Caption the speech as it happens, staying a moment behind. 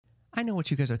I know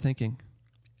what you guys are thinking.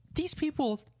 These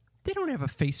people, they don't have a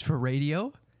face for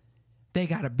radio. They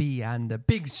got to be on the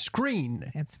big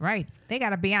screen. That's right. They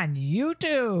got to be on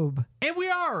YouTube. And we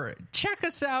are. Check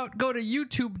us out. Go to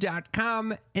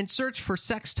youtube.com and search for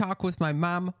Sex Talk with My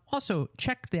Mom. Also,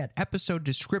 check that episode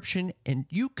description and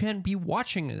you can be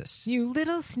watching this. You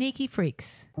little sneaky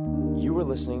freaks. You were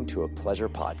listening to a Pleasure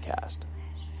podcast.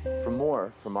 For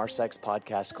more from our Sex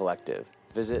Podcast Collective,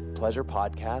 visit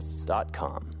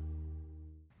pleasurepodcasts.com.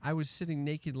 I was sitting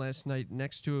naked last night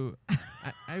next to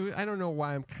I don't know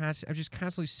why I'm just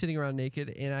constantly sitting around naked,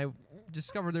 and I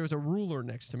discovered there was a ruler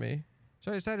next to me.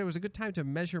 So I decided it was a good time to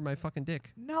measure my fucking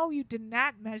dick. No, you did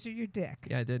not measure your dick.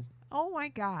 Yeah, I did. Oh, my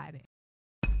God.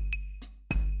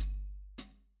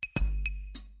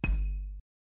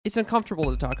 It's uncomfortable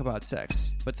to talk about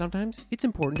sex, but sometimes it's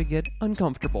important to get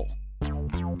uncomfortable.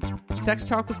 Sex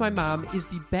Talk with My Mom is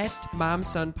the best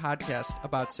mom-son podcast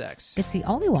about sex. It's the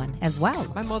only one as well.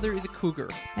 My mother is a cougar.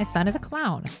 My son is a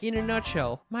clown. In a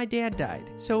nutshell, my dad died,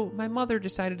 so my mother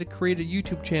decided to create a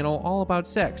YouTube channel all about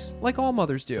sex, like all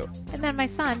mothers do. And then my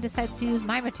son decides to use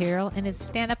my material in his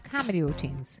stand-up comedy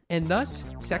routines. And thus,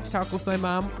 Sex Talk with My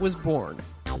Mom was born.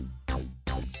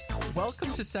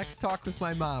 Welcome to Sex Talk with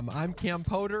My Mom. I'm Cam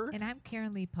Potter. And I'm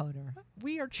Karen Lee Potter.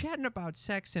 We are chatting about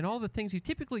sex and all the things you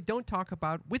typically don't talk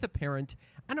about with a parent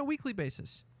on a weekly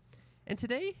basis. And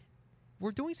today,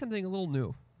 we're doing something a little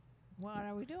new. What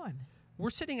are we doing? We're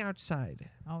sitting outside.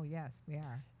 Oh, yes, we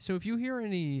are. So if you hear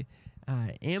any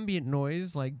ambient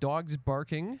noise like dogs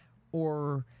barking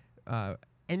or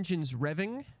engines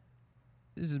revving,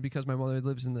 this is because my mother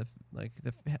lives in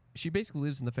she basically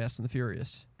lives in the Fast and the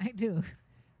Furious. I do.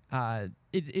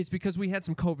 It's because we had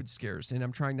some COVID scares, and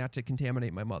I'm trying not to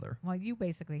contaminate my mother. Well, you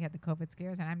basically had the COVID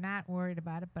scares, and I'm not worried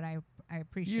about it, but I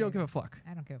appreciate it. You don't give a fuck.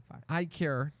 I don't give a fuck. I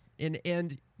care,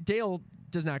 and Dale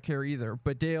does not care either.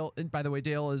 But Dale, and by the way,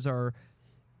 Dale is our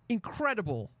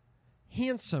incredible,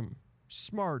 handsome,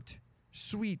 smart,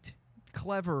 sweet,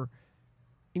 clever,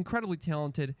 incredibly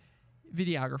talented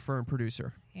videographer and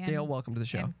producer. And, Dale, welcome to the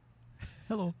show.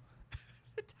 Hello.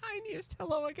 The tiniest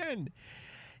hello again.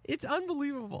 It's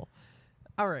unbelievable.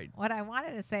 All right. What I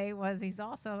wanted to say was he's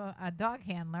also a dog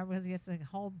handler because he has a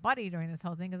whole buddy during this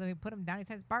whole thing because when we put him down, he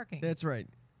starts barking. That's right.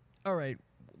 All right.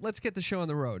 Let's get the show on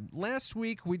the road. Last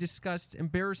week, we discussed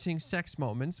embarrassing sex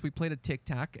moments. We played a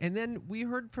TikTok, and then we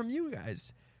heard from you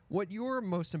guys what your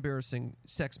most embarrassing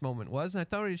sex moment was, and I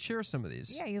thought I'd share some of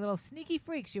these. Yeah, you little sneaky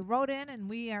freaks. You wrote in, and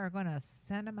we are going to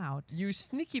send them out. You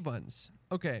sneaky buns.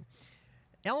 Okay.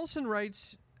 Allison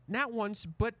writes, not once,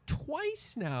 but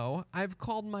twice now, I've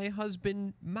called my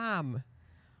husband Mom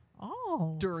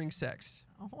Oh. during sex.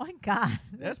 Oh, my God.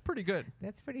 That's pretty good.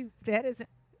 That is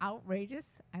outrageous.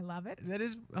 I love it. That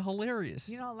is hilarious.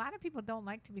 You know, a lot of people don't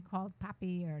like to be called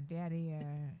Poppy or Daddy.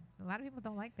 A lot of people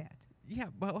don't like that. Yeah,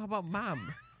 but how about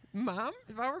Mom? Mom?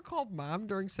 If I were called Mom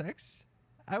during sex,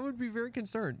 I would be very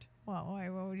concerned. Well,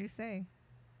 what would you say?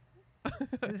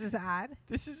 This is odd.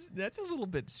 That's a little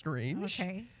bit strange.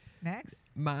 Okay. Next.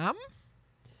 Mom?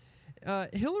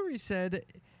 Hillary said,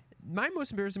 my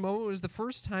most embarrassing moment was the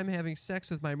first time having sex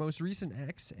with my most recent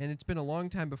ex, and it's been a long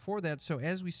time before that, so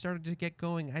as we started to get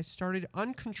going, I started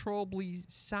uncontrollably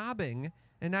sobbing,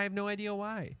 and I have no idea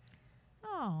why.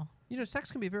 Oh. You know,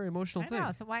 sex can be a very emotional thing. I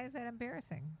know, so why is that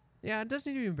embarrassing? Yeah, it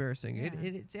doesn't need to be embarrassing. Yeah.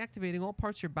 It's activating all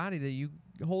parts of your body that you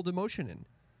hold emotion in.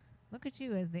 Look at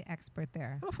you as the expert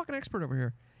there. I'm a fucking expert over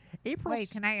here. April. Wait,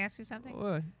 can I ask you something?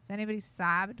 What? Has anybody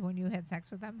sobbed when you had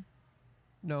sex with them?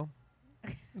 No.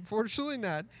 Unfortunately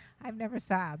not. I've never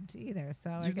sobbed either.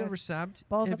 So You've never sobbed?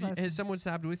 both of us- Has someone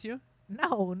sobbed with you?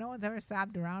 No one's ever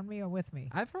sobbed around me or with me.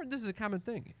 I've heard this is a common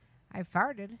thing. I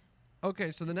farted.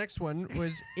 Okay, so the next one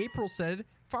was April said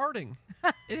farting.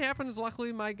 It happens.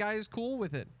 Luckily, my guy is cool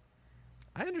with it.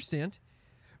 I understand.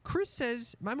 Chris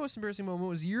says, my most embarrassing moment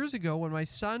was years ago when my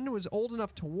son was old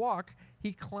enough to walk.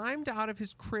 He climbed out of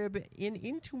his crib and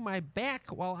into my back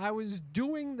while I was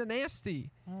doing the nasty.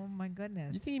 Oh, my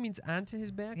goodness. You think he means onto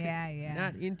his back? Yeah, yeah.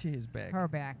 Not into his back. Her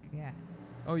back, yeah.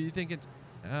 Oh, you think it?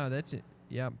 Oh, that's it.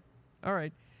 Yeah. All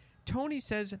right. Tony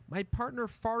says, my partner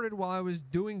farted while I was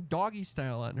doing doggy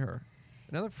style on her.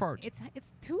 Another fart.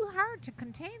 It's too hard to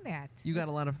contain that. You got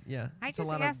a lot of, yeah. I it's a just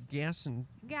lot asked- of gas and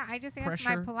Yeah, I just pressure.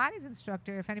 asked my Pilates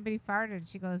instructor if anybody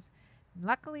farted. She goes,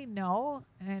 luckily, no.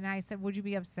 And I said, would you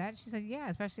be upset? She said, yeah,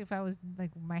 especially if I was,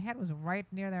 like, my head was right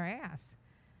near their ass.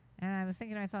 And I was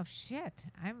thinking to myself, shit,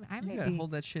 I may you gotta be.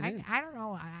 hold that shit in. I don't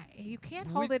know. You can't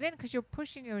hold With- it in because you're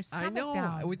pushing your I stomach know.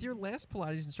 down. With your last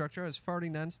Pilates instructor, I was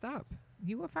farting nonstop.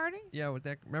 You were farting? Yeah, with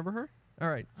that. Remember her? All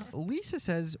right. Lisa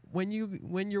says when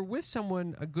you're with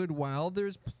someone a good while,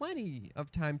 there's plenty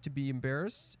of time to be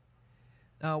embarrassed.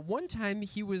 One time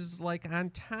he was like on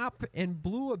top and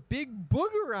blew a big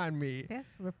booger on me.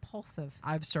 That's repulsive.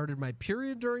 I've started my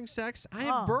period during sex. I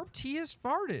Oh. have burped. He has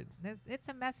farted. It's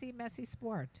a messy, messy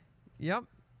sport. Yep.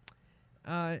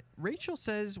 Rachel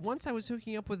says, once I was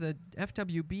hooking up with a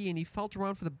FWB and he felt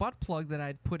around for the butt plug that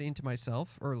I'd put into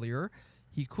myself earlier.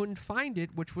 He couldn't find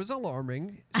it, which was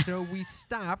alarming. So we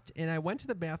stopped and I went to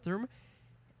the bathroom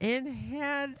and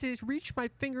had to reach my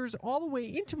fingers all the way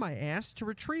into my ass to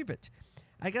retrieve it.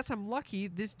 I guess I'm lucky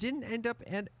this didn't end up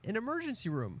at an emergency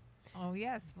room. Oh,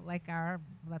 yes, like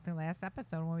the last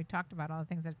episode when we talked about all the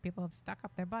things that people have stuck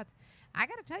up their butts. I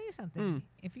got to tell you something.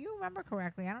 If you remember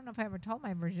correctly, I don't know if I ever told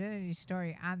my virginity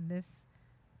story on this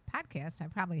podcast. I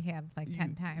probably have like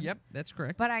 10 times. Yep, that's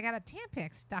correct. But I got a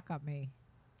Tampax stuck up me.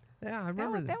 Yeah, I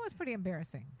remember that. That was pretty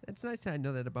embarrassing. It's nice that I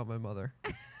know that about my mother.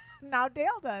 Now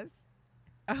Dale does.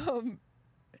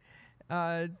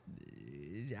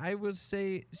 I will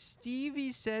say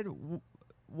Stevie said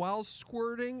while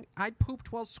squirting, I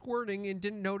pooped while squirting and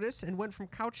didn't notice and went from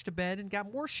couch to bed and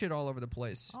got more shit all over the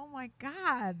place. Oh my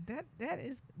God, that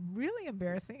is really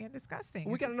embarrassing and disgusting.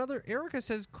 We got another. Erica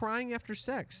says crying after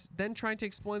sex, then trying to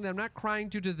explain that I'm not crying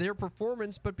due to their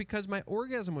performance, but because my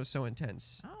orgasm was so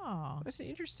intense. Oh, That's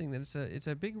interesting that it's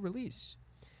a big release.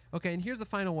 Okay, and here's the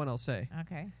final one I'll say.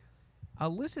 okay.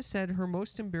 Alyssa said her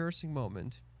most embarrassing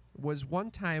moment was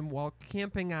one time while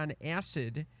camping on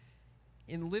acid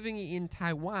and living in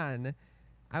Taiwan.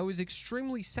 I was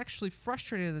extremely sexually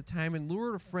frustrated at the time and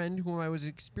lured a friend whom I was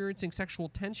experiencing sexual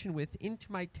tension with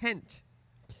into my tent.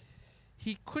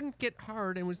 He couldn't get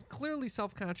hard and was clearly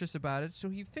self-conscious about it, so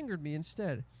he fingered me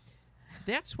instead.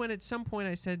 That's when at some point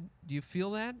I said, "Do you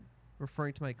feel that?"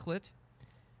 referring to my clit.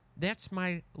 "That's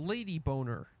my lady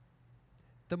boner."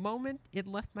 The moment it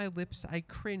left my lips, I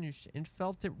cringed and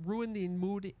felt it ruin the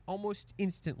mood almost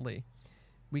instantly.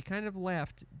 We kind of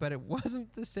laughed, but it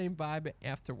wasn't the same vibe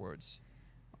afterwards.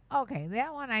 Okay,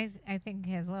 that one I think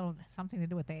has a little something to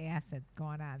do with the acid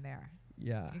going on there.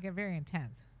 Yeah. You get very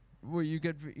intense. Well, you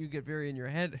get very in your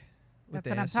head. With That's the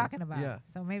what acid. I'm talking about. Yeah.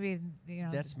 So maybe,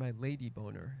 That's my lady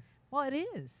boner. well, it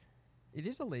is. It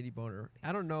is a lady boner.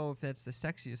 I don't know if that's the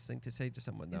sexiest thing to say to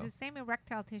someone, though. It's the same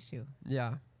erectile tissue.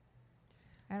 Yeah.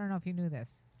 I don't know if you knew this.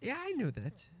 Yeah, I knew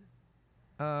that.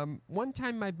 One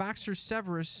time, my boxer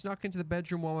Severus snuck into the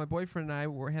bedroom while my boyfriend and I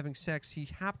were having sex. He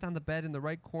hopped on the bed in the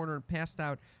right corner and passed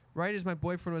out. Right as my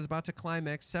boyfriend was about to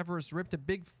climax, Severus ripped a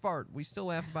big fart. We still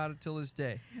laugh about it till this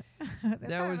day.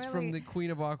 That was from the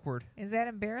Queen of Awkward. Is that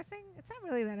embarrassing? It's not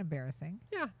really that embarrassing.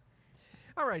 Yeah.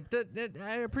 All right.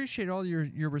 I appreciate all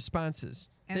your responses.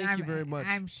 And Thank you very much.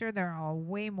 I'm sure there are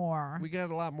way more. We got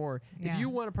a lot more. Yeah. If you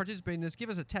want to participate in this, give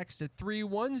us a text at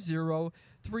 310-356.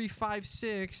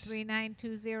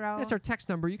 3920. That's our text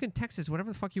number. You can text us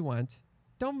whatever the fuck you want.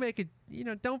 Don't make it,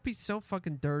 don't be so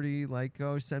fucking dirty like,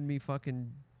 oh, send me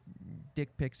fucking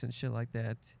dick pics and shit like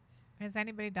that. Has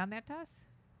anybody done that to us?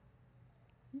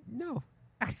 No.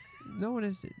 No one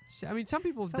has. I mean, some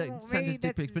people So send us maybe dick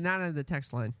pics, that's- but not on the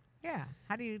text line. Yeah.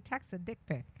 How do you text a dick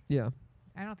pic? Yeah.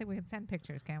 I don't think we can send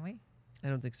pictures, can we? I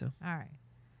don't think so. All right.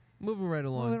 Moving right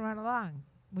along. Moving right along.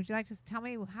 Would you like to tell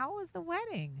me how was the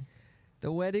wedding?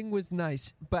 The wedding was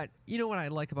nice, but you know what I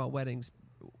like about weddings?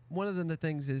 One of the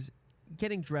things is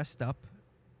getting dressed up,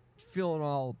 feeling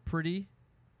all pretty.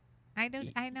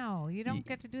 I know. You don't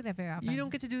get to do that very often. You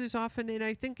don't get to do this often, and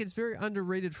I think it's very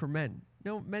underrated for men.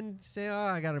 No, men say, "Oh,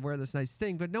 I got to wear this nice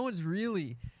thing," but no one's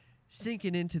really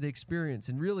sinking into the experience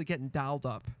and really getting dialed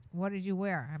up. What did you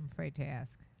wear? I'm afraid to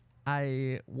ask.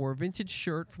 I wore a vintage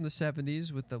shirt from the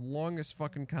 70s with the longest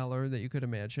fucking collar that you could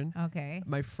imagine. Okay.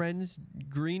 My friend's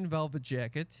green velvet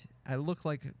jacket. I look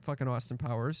like fucking Austin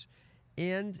Powers.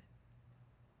 And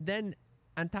then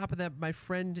on top of that, my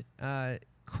friend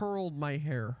curled my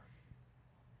hair.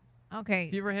 Okay.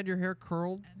 Have you ever had your hair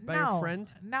curled by no, a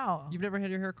friend? No. You've never had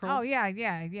your hair curled? Oh, yeah, I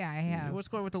have. What's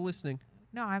going on with the listening?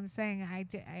 No, I'm saying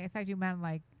I thought you meant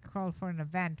like curled for an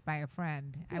event by a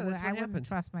friend. Yeah, I that's what wouldn't happened.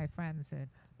 trust my friends.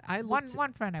 I One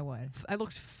looked, friend I would. I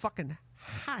looked fucking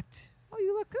hot. Oh,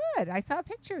 you look good. I saw a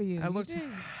picture of you. I You looked did.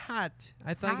 hot.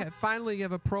 I think Hot? I finally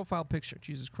have a profile picture.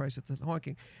 Jesus Christ, at the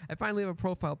honking. I finally have a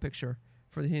profile picture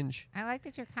for the Hinge. I like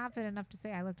that you're confident enough to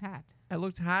say I looked hot. I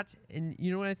looked hot, and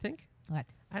you know what I think? What?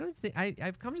 I don't think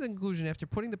I've come to the conclusion after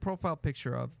putting the profile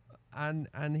picture of on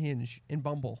Hinge, in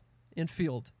Bumble, in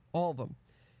Field, all of them.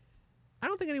 I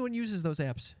don't think anyone uses those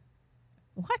apps.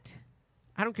 What?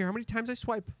 I don't care how many times I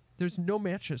swipe. There's no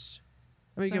matches.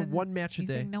 I mean, So you get one match a You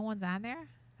day. think no one's on there?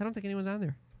 I don't think anyone's on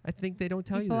there. I think they don't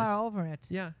tell People you this. are over it.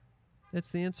 Yeah,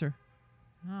 that's the answer.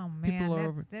 Oh People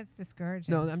are man, that's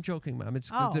discouraging. No, I'm joking, Mom. It's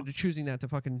Oh. they're choosing not to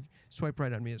fucking swipe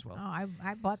right on me as well. Oh,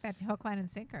 I bought that hook, line, and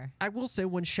sinker. I will say,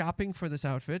 when shopping for this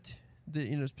outfit,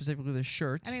 specifically the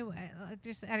shirt, I mean,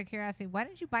 just out of curiosity, why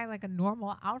didn't you buy like a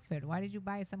normal outfit? Why did you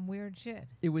buy some weird shit?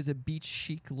 it was a beach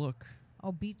chic look.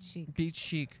 Oh, beach chic. Beach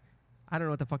chic. I don't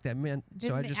know what the fuck that meant,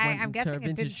 so I Didn't- just I- went I'm into guessing a it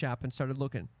vintage didn't- shop and started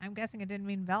looking. I'm guessing it didn't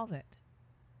mean velvet.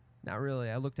 Not really.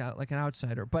 I looked out like an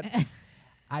outsider, but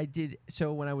I did.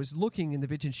 So when I was looking in the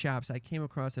vintage shops, I came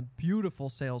across a beautiful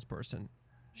salesperson.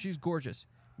 She's gorgeous,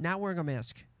 not wearing a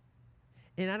mask.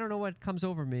 And I don't know what comes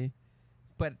over me,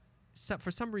 but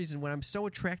for some reason, when I'm so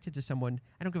attracted to someone,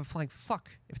 I don't give a flying fuck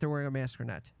if they're wearing a mask or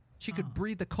not. She could Oh.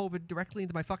 breathe the COVID directly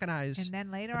into my fucking eyes. And then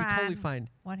later I'd be on, totally fine.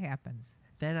 what happens?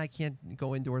 Then I can't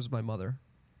go indoors with my mother.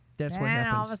 That's then what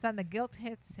happens. all of a sudden the guilt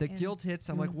hits. The and- guilt hits.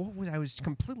 I'm like, what was I was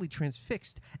completely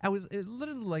transfixed. I was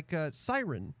literally like a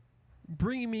siren,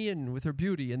 bringing me in with her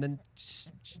beauty and then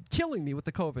killing me with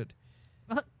the COVID.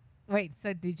 Wait,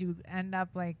 so did you end up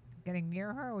like getting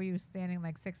near her, or were you standing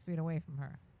like 6 feet away from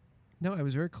her? No, I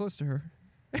was very close to her.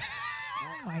 Oh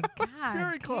my I God! was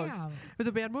very close. Cam. It was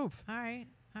a bad move. All right.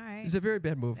 It was a very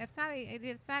bad move. It's not.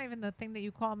 It's not even the thing that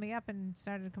you called me up and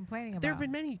started complaining about. There have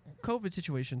been many COVID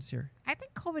situations here. I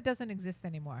think COVID doesn't exist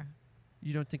anymore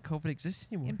You don't think COVID exists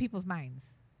anymore? in people's minds.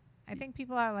 I think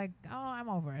people are like, "Oh, I'm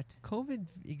over it." COVID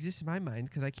exists in my mind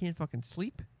because I can't fucking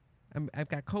sleep. I've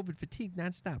got COVID fatigue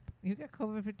nonstop. You got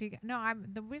COVID fatigue. No,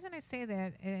 the reason I say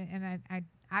that, and I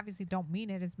obviously don't mean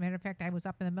it. As a matter of fact, I was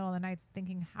up in the middle of the night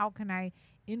thinking, how can I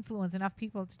influence enough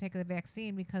people to take the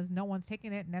vaccine, because no one's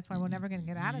taking it, and that's why we're never going to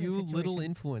get out of this You situation. little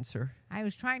influencer. I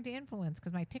was trying to influence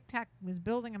because my TikTok was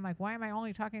building. I'm like, why am I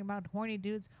only talking about horny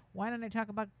dudes? Why don't I talk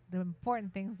about the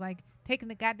important things like taking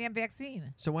the goddamn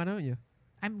vaccine? So why don't you?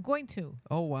 I'm going to.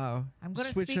 Oh wow! I'm going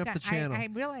to Switching speak up on, the channel. I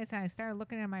realized I started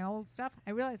looking at my old stuff.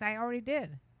 I realized I already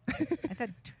did. I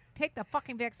said, take the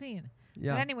fucking vaccine.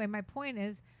 Yeah. But anyway, my point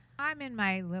is, I'm in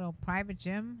my little private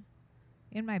gym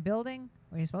in my building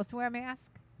where you're supposed to wear a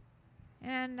mask.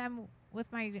 And I'm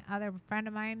with my other friend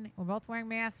of mine. We're both wearing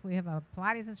masks. We have a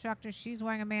Pilates instructor. She's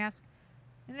wearing a mask.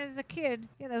 And there's a kid,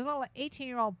 there's a little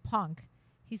 18-year-old punk.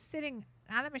 He's sitting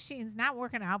on the machines, not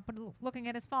working out, but looking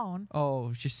at his phone.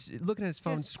 Oh, just looking at his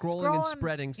phone, Just scrolling and scrolling.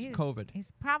 spreading He's- COVID.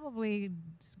 He's probably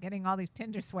just getting all these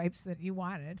Tinder swipes that you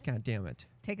wanted, God damn it!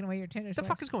 taking away your Tinder The swipes.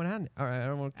 fuck is going on? All right, I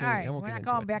don't want. All right, I won't we're get not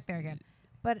into going it. back there again.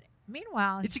 But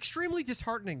meanwhile, It's extremely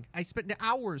disheartening. I spent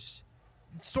hours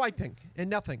swiping and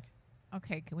nothing.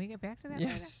 okay, can we get back to that?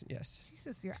 Yes, yes. later?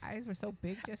 Jesus, your eyes were so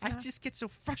big just I now. just get so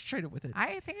frustrated with it.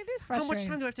 I think it is How frustrating. much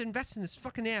time do I have to invest in this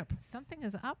fucking app? Something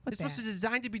is up with It's supposed that. to be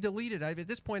designed to be deleted. At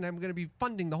this point, I'm going to be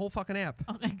funding the whole fucking app.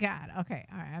 Oh my God. Okay.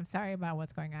 All right. I'm sorry about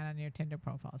what's going on your Tinder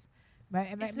profiles. But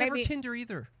It's maybe never Tinder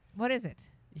either. what is it?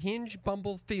 Hinge,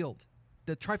 Bumble, Field.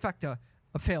 The trifecta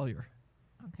of failure.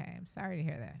 Okay. I'm sorry to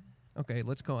hear that. Okay,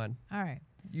 let's go on. All right.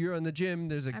 You're in the gym.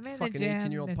 There's a I'm in the fucking gym.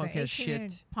 18-year-old There's punk an ass shit.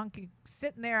 18-year-old punk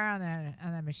sitting there on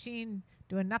the machine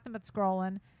doing nothing but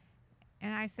scrolling,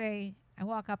 and I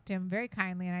walk up to him very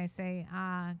kindly and I say,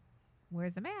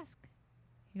 "Where's the mask?"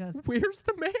 He goes, Where's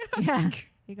the mask?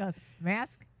 He goes,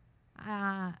 "Mask?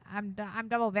 I'm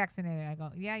double vaccinated." I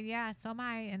go, "Yeah, so am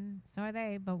I, and so are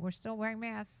they, but we're still wearing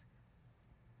masks."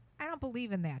 I don't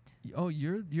believe in that. Oh,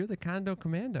 you're the condo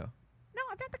commando. No,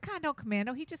 I'm not the condo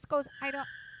commando. He just goes,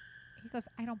 He goes,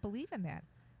 "I don't believe in that."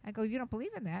 I go, "You don't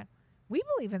believe in that? We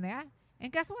believe in that.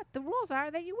 And guess what? The rules are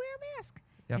that you wear a mask."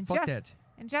 Yeah, And fuck just- that.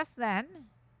 And just then,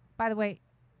 by the way,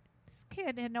 this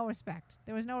kid had no respect.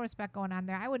 There was no respect going on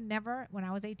there. I would never, when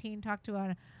I was 18, talk to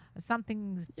a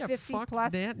something Yeah, 50 fuck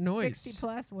plus, that noise. 60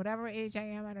 plus, whatever age I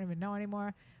am, I don't even know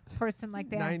anymore, person like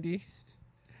that. 90.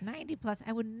 90 plus,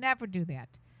 I would never do that.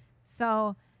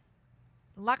 So,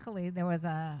 luckily, there was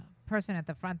a person at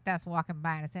the front desk walking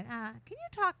by and I said, "Can you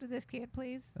talk to this kid,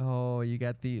 please?" Oh, you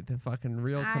got the fucking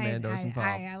real commandos involved.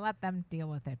 I let them deal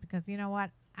with it because you know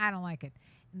what? I don't like it.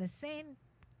 And the same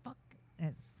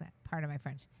it's that part of my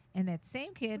French. And that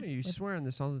same kid, Hey, you with- swear on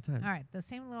this all the time. all right, the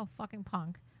same little fucking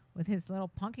punk with his little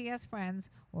punky ass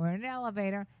friends were in an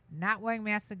elevator, not wearing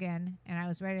masks again, and I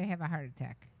was ready to have a heart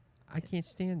attack. I can't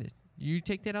stand it. You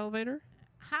take that elevator?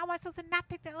 How am I supposed to not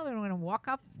take the elevator? I'm going to walk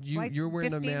up. flights You're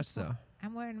wearing a 15 mask though.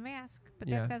 I'm wearing a mask, but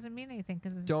Yeah. that doesn't mean anything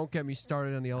because Don't get me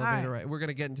started on the right. elevator. Right. We're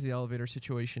gonna get into the elevator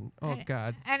situation. Oh Any-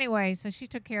 God. Anyway, so she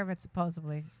took care of it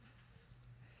supposedly.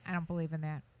 I don't believe in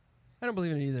that. I don't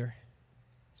believe in it either.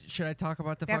 Should I talk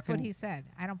about the That's fucking? what he said.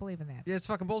 I don't believe in that. Yeah, it's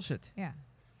fucking bullshit. Yeah.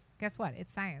 Guess what?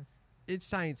 It's science. It's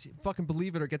science. Fucking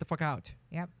believe it or get the fuck out.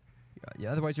 Yep.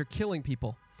 Yeah, otherwise you're killing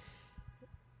people.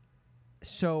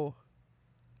 So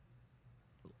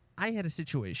I had a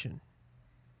situation.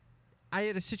 I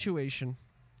had a situation.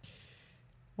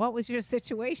 What was your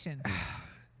situation?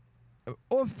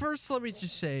 Well, first, let me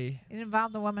just say, It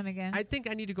involved the woman again? I think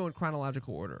I need to go in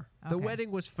chronological order. The Okay.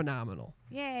 wedding was phenomenal.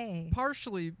 Yay.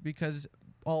 Partially because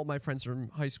all my friends from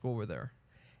high school were there,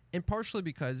 and partially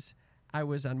because I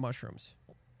was on mushrooms.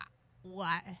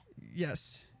 What?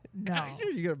 Yes. No.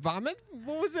 You gonna vomit?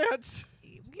 What was that?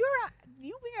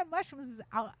 You being on mushrooms is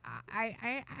out. I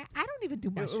don't even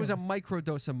do mushrooms. It was a micro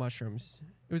dose of mushrooms.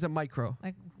 It was a micro.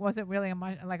 Like, was it really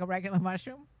like a regular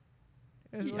mushroom?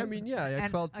 I mean, yeah, I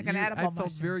felt like an edible I felt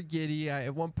mushroom. very giddy.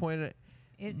 At one point,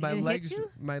 It my hit legs, you?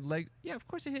 yeah, of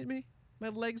course it hit me. My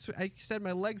legs. I said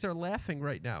my legs are laughing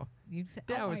right now. You said,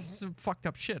 That oh was my- some fucked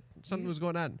up shit. Something You- was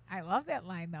going on. I love that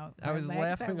line though. I Our was legs are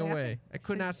laughing away. I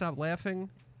could So- not stop laughing.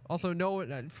 Also,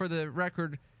 for the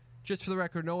record,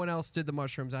 no one else did the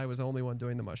mushrooms. I was the only one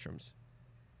doing the mushrooms.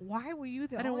 Why were you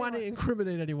the I don't only want to one?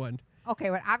 incriminate anyone. Okay,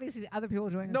 but obviously other people were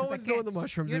doing it. No 'cause I one's doing can't- the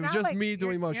mushrooms. you're It was not just like- me you're-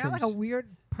 doing mushrooms. You're not like a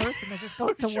weird person that just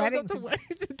goes to Shows up weddings. to and-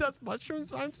 weddings and does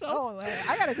mushrooms by himself. Oh,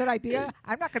 I got a good idea.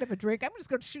 I'm not going to have a drink. I'm just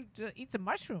going to eat some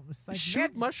mushrooms. Like,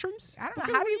 Shoot man, mushrooms? I don't Okay,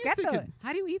 know. How what do are you get thinking? them?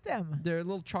 How do you eat them? They're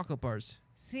little chocolate bars.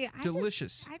 See,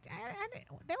 Delicious. I didn't-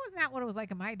 that was not what it was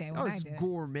like in my day That when I was did it.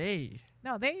 gourmet.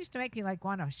 No, they used to make you like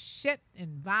want to shit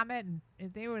and vomit, and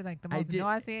they were like the I most did.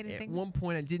 nauseating At things. one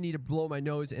point, I did need to blow my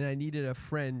nose, and I needed a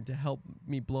friend to help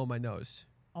me blow my nose.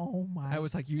 Oh my! I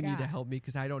was like, "You need to God. help me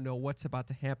because I don't know what's about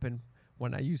to happen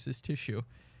when I use this tissue."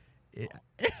 I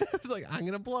was like, "I'm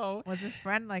gonna blow." Was this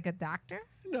friend like a doctor?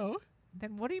 No,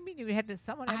 Then what do you mean you had to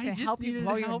someone had I to just help you needed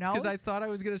blow your help nose? because I thought I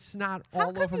was gonna snot How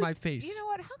all come over you- my face. You know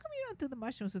what? How come you don't do the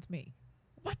mushrooms with me?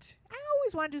 What? I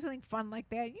always want to do something fun like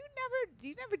that. You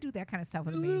never do that kind of stuff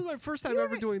with This me. is my first time You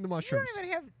ever don't- doing the mushrooms. You don't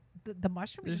even have the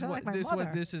mushrooms. You This, sound one, like my this, mother.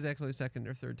 one, this is actually the second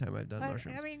or third time I've done Like,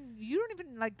 mushrooms. I mean, you don't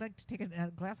even like to take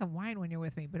a glass of wine when you're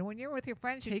with me, but when you're with your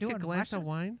friends, Take you're a doing glass of mushrooms.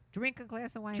 wine. Drink a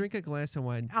glass of wine. Drink a glass of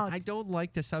wine. Oh, I it's- don't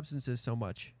like the substances so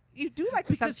much. You do like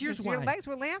the Because here's substances. Your why. legs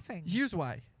were laughing. Here's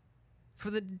why.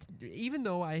 Even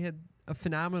though I had a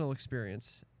phenomenal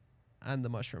experience on the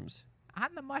mushrooms,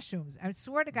 On the mushrooms. I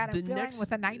swear to God, I'm The feeling next-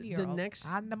 with a 90-year-old. the next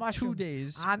on the 2 mushrooms.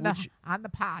 days, On which, the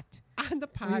pot. on the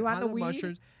pot, you on the the weed?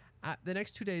 mushrooms, the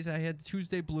next 2 days I had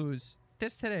Tuesday blues.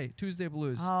 That's today, Tuesday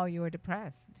blues. Oh, you were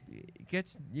depressed. It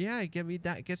gets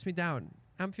me down.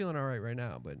 I'm feeling all right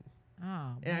now, but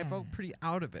Oh, and I man. felt pretty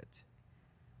out of it,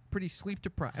 pretty sleep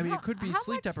deprived. I mean, How- it could be how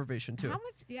sleep much- deprivation too. How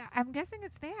much? Yeah, I'm guessing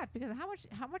it's that because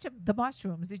how much of the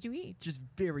mushrooms did you eat? Just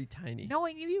very tiny.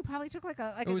 Knowing you probably took like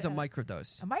it was a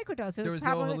microdose. a microdose. It There was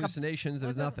no probably like hallucinations. There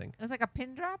was nothing. It was like a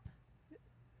pin drop.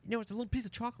 No, it's a little piece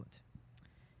of chocolate.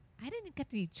 I didn't get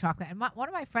to eat chocolate. And one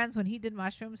of my friends, when he did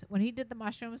the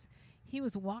mushrooms, he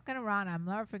was walking around. I'll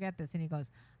never forget this. And he goes,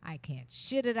 I can't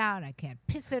shit it out. I can't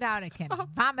piss it out. I can't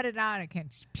vomit it out. I can't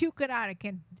puke it out. I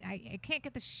can't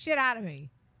get the shit out of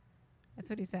me. That's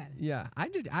what he said. Yeah, I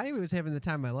did. I was having the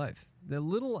time of my life. A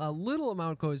little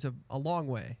amount goes a long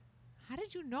way. How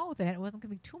did you know that it wasn't going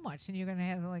to be too much and you're going to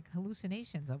have like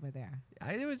hallucinations over there?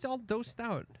 It was all dosed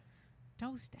out.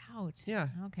 Dosed out. Yeah,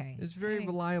 Okay. it's very Anyway,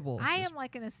 reliable. I This- am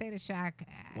like in a state of shock.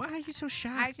 Why are you so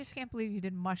shocked? I just can't believe you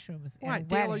did mushrooms. at Why, a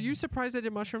Dale? Are wedding. you surprised I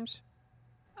did mushrooms?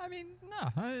 I mean, no.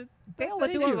 Dale would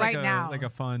that do seems it like right now. Like a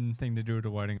fun thing to do at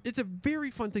a wedding. It's a very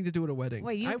fun thing to do at a wedding.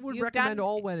 Wait, I would recommend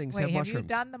all weddings Wait, have have mushrooms. you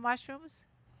done the mushrooms?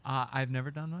 I've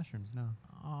never done mushrooms. No.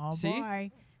 Oh See?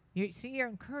 boy! You're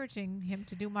encouraging him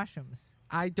to do mushrooms.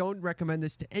 I don't recommend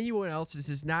this to anyone else. This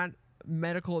is not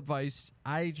medical advice.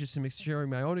 I just am sharing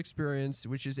my own experience,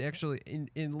 which is actually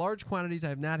in large quantities. I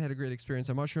have not had a great experience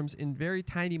on mushrooms. In very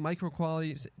tiny micro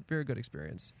quantities, very good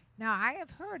experience. Now I have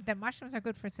heard that mushrooms are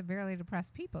good for severely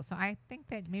depressed people, so I think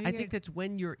that maybe I think that's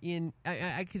when you're in.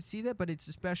 I could see that, but it's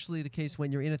especially the case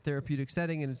when you're in a therapeutic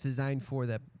setting and it's designed for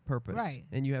that purpose, Right.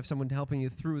 And you have someone helping you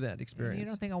through that experience. you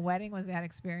don't think a wedding was that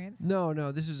experience.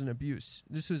 No, this is an abuse.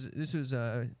 This was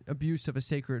abuse of a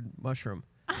sacred mushroom.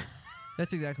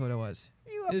 That's exactly what it was.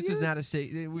 You This was abused- not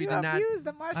a we you did not abused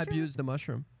the mushroom. abuse the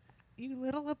mushroom. You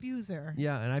little abuser.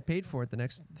 Yeah, and I paid for it the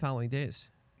next following days.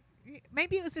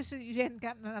 Maybe it was just that you hadn't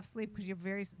gotten enough sleep because you're No,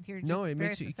 just it very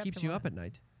makes it keeps you susceptible. up at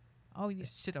night. Oh I yeah.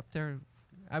 sit up there.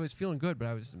 I was feeling good, but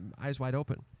I was eyes wide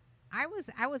open. I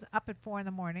was up at 4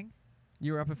 a.m.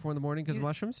 You were up at 4 a.m. because of You-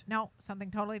 mushrooms. No,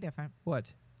 something totally different.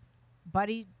 What?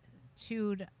 Buddy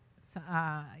chewed,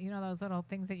 those little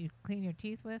things that you clean your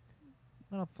teeth with,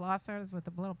 little flossers with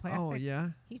the little plastic. Oh yeah.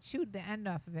 He chewed the end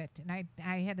off of it, and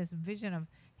I had this vision of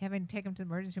having to take him to the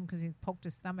emergency room because he poked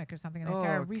his stomach or something. And I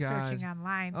started Oh, researching God.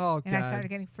 online, Oh and I God. started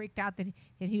getting freaked out that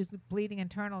he was bleeding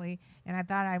internally, and I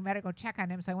thought I better go check on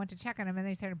him. So I went to check on him, and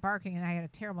then he started barking, and I had a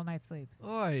terrible night's sleep.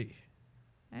 Oi.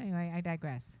 Anyway, I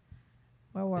digress.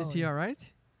 Where were Is we? he all right?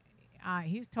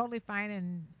 He's totally fine,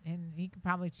 and he could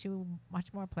probably chew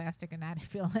much more plastic and not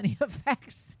feel any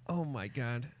effects. Oh my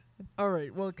God. All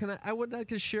right. Well, I would like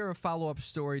to share a follow-up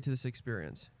story to this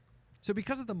experience. So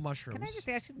because of the mushrooms. Can I just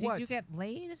ask you, did What? you get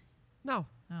laid? No.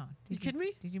 Oh, You kidding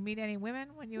me? Did you meet any women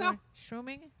when you No. were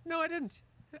shrooming? No, I didn't.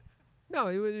 No,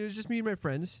 it was just me and my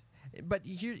friends. But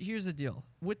here's the deal.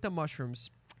 With the mushrooms,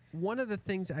 one of the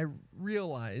things I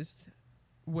realized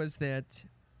was that,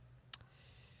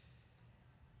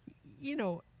 you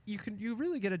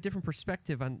really get a different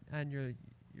perspective on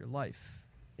your life.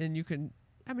 And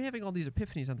I'm having all these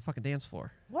epiphanies on the fucking dance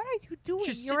floor. What are you doing?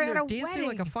 Just You're sitting at there a dancing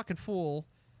like a wedding. fucking fool,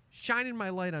 shining my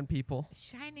light on people.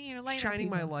 Shining your light. on Shining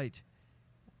my people. light.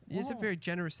 It's a Whoa. very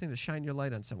generous thing to shine your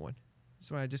light on someone. That's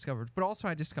what I discovered. But also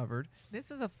I discovered This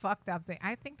was a fucked up thing.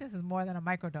 I think this is more than a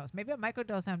microdose. Maybe a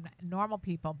microdose on normal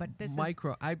people, but this is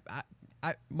micro.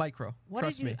 Micro. what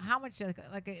Trust did you? me. How much?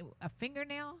 Like a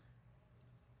fingernail?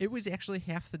 It was actually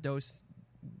half the dose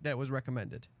that was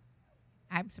recommended.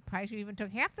 I'm surprised you even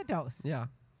took half the dose. Yeah.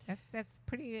 That's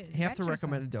pretty. Half the adventuresome.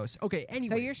 recommended dose. Okay,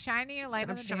 anyway. So you're shining your light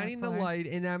I'm on the shining dance the floor. light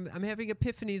and I'm having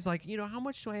epiphanies like, how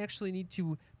much do I actually need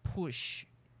to push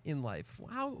in life?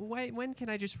 When can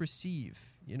I just receive,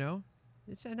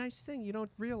 It's a nice thing you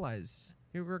don't realize.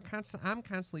 I'm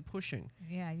constantly pushing.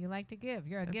 Yeah, you like to give.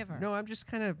 You're a giver. No, I'm just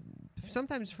kind of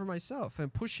sometimes for myself. I'm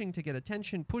pushing to get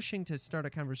attention, pushing to start a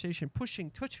conversation,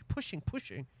 pushing.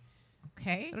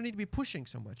 Okay. I don't need to be pushing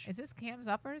so much. Is this Cam's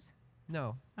uppers?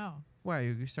 No. Oh. Why are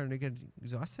you starting to get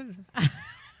exhausted?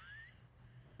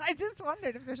 I just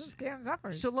wondered if this is Cam's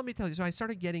uppers. So let me tell you. So I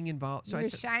started getting involved. So You're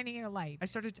shining your light. I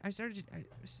started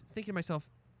thinking to myself,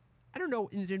 I don't know.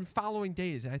 In following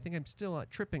days, I think I'm still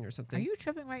tripping or something. Are you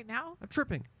tripping right now? I'm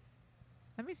tripping.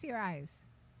 Let me see your eyes.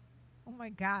 Oh my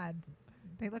God,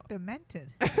 they look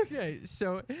demented. Okay,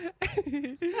 so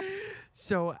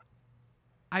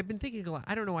I've been thinking a lot.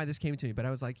 I don't know why this came to me, but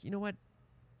I was like, you know what?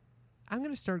 I'm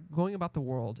going to start going about the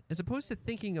world as opposed to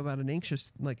thinking about an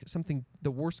anxious, like something,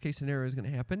 the worst case scenario is going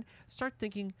to happen. Start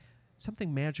thinking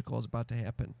something magical is about to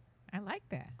happen. I like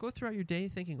that. Go throughout your day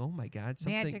thinking, oh my God,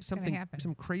 Magic's gonna happen.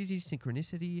 some crazy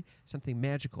synchronicity, something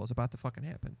magical is about to fucking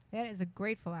happen. That is a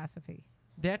great philosophy.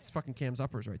 That's fucking Cam's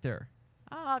Uppers right there.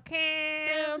 Oh,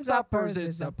 Cam's Uppers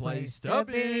is a place to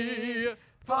be.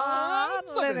 Fun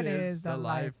living is the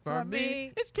life for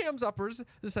me. It's Cam's Uppers,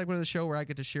 the segment of the show where I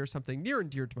get to share something near and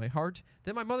dear to my heart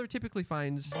that my mother typically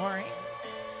finds, Boring.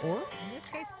 or In this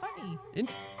case, funny.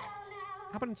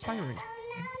 how about inspiring?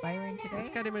 Inspiring today. That's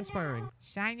goddamn inspiring.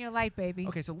 Shine your light, baby.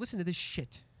 Okay, so listen to this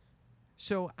shit.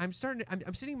 So I'm sitting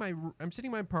in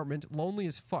my apartment, lonely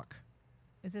as fuck.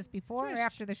 Is this before or Yes.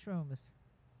 after the shrooms?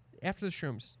 After the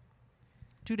shrooms.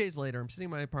 2 days later, I'm sitting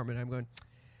in my apartment. I'm going,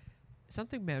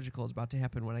 something magical is about to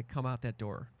happen when I come out that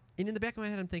door. And in the back of my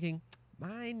head, I'm thinking,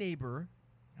 my neighbor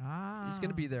is going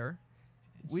to be there.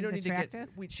 We She's don't need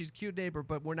attractive? to get. She's a cute neighbor,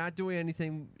 but we're not doing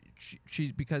anything.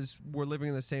 She's because we're living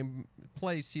in the same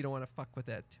place. You don't want to fuck with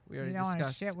that. We already You don't want to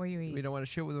discussed. shit where you eat. We don't want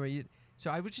to shit where we eat.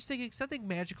 So I was just thinking something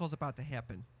magical is about to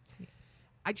happen.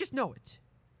 I just know it.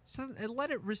 So and let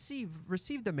it receive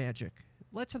the magic.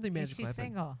 Let something Is magical she happen.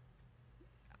 single?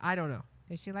 I don't know.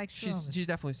 Does she like shrooms? She's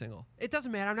definitely single. It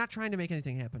doesn't matter. I'm not trying to make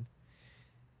anything happen.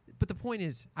 But the point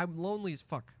is, I'm lonely as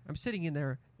fuck. I'm sitting in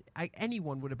there.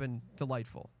 Anyone would have been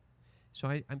delightful. So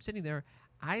I'm sitting there.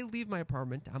 I leave my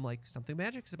apartment. I'm like, something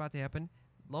magic is about to happen.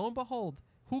 Lo and behold,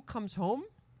 who comes home?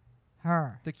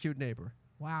 Her. The cute neighbor.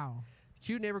 Wow. The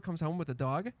cute neighbor comes home with a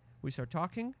dog. We start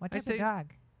talking. What I type say, of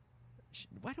dog?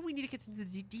 Why do we need to get into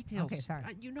the details? Okay, sorry.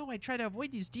 I try to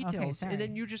avoid these details, sorry. and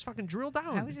then you just fucking drill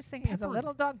down. I was just thinking, is a Peppered.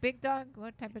 little dog, big dog?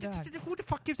 What type of dog? Who the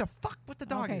fuck gives a fuck what the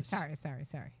dog Okay, is? sorry.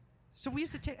 So we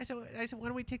have to take. I said, why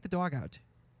don't we take the dog out?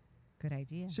 Good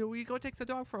idea. So we go take the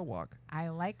dog for a walk. I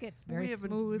like it. It's very we have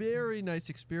smooth. a very nice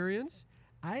experience.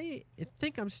 I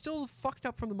think I'm still fucked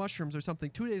up from the mushrooms or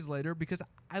something 2 days later because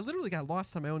I literally got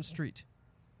lost on my own street.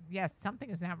 Yes, something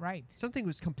is not right. Something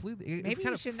was completely. It Maybe kind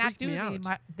you of should not freaked do me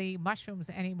out. the mushrooms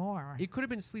anymore. It could have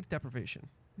been sleep deprivation.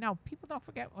 No, people don't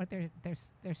forget what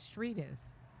their street is.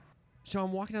 So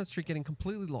I'm walking down the street getting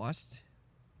completely lost.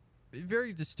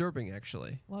 Very disturbing,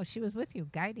 actually. Well, she was with you,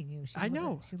 guiding you. She I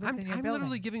know. She lived in your I'm building.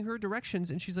 literally giving her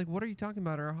directions, and she's like, "What are you talking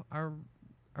about?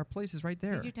 Our place is right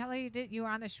there." Did you tell her you were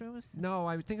on the shrooms? No,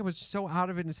 I think I was so out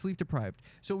of it and sleep deprived.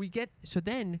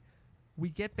 Then we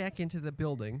get back into the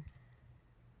building,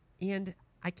 and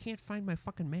I can't find my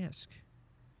fucking mask.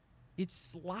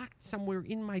 It's locked somewhere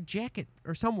in my jacket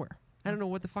or somewhere. I don't know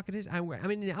what the fuck it is. I'm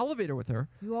in an elevator with her.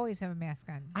 You always have a mask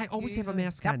on. I always You have a use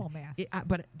mask double on. mask.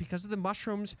 But because of the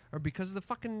mushrooms or because of the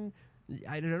fucking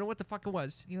I don't know what the fuck it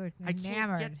was. You were I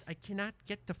enamored. I cannot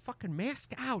get the fucking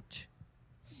mask out.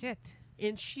 Shit.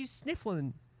 And she's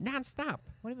sniffling nonstop.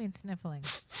 What do you mean sniffling?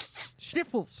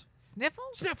 Sniffles.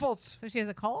 Sniffles? Sniffles. So she has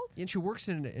a cold? And she works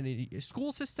in a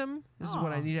school system. This is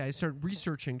what I Oh. need. I started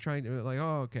researching, trying to, like,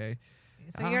 oh, okay.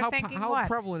 So you're how thinking how what?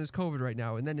 prevalent is COVID right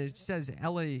now? And then it says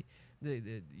LA,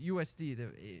 the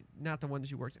USD, not the one that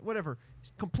she works at, whatever.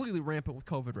 It's completely rampant with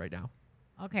COVID right now.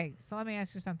 Okay, so let me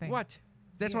ask you something. What?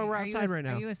 That's Yeah, why we're are you outside right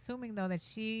now. Are you assuming, though, that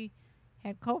she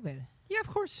had COVID? Yeah, of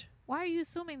course. Why are you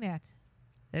assuming that?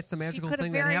 That's the magical coulda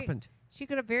thing very- that happened. She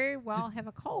could have very well have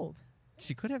a cold.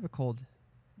 She could have a cold.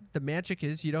 The magic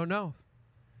is you don't know.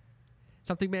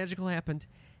 Something magical happened.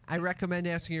 I recommend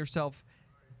asking yourself,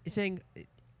 saying,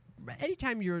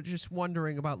 anytime you're just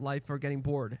wondering about life or getting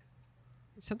bored,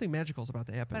 something magical is about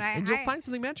to happen. But and you'll find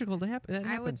something magical to happen. That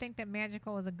I would happens. think that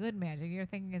magical is a good magic. You're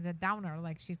thinking it's a downer,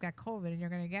 like she's got COVID and you're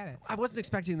going to get it. I wasn't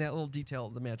expecting that little detail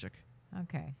of the magic.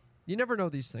 Okay. You never know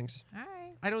these things. All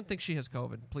right. I don't think she has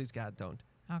COVID. Please, God, don't.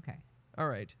 Okay. All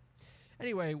right.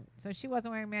 Anyway, So she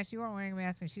wasn't wearing a mask. You weren't wearing a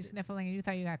mask, and she's sniffling, and you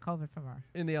thought you got COVID from her.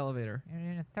 in the elevator.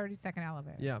 In a 30-second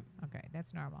elevator. Yeah. Okay,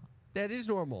 that's normal. That is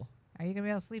normal. Are you going to be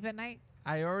able to sleep at night?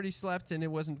 I already slept and it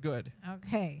wasn't good.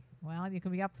 Okay. Well, you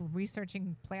could be up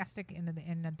researching plastic in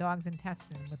the dog's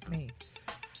intestine with me.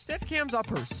 That's Cam's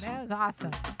Uppers. That was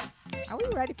awesome. Are we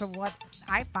ready for what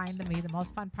I find to be the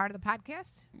most fun part of the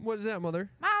podcast? What is that, Mother?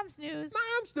 Mom's news.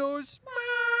 Mom's News.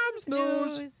 Mom's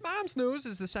News. News. Mom's News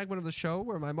is the segment of the show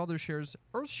where my mother shares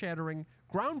earth-shattering,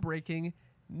 groundbreaking,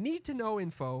 need-to-know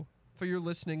info for your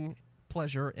listening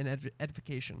pleasure and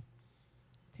edification.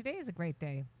 Today is a great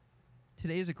day.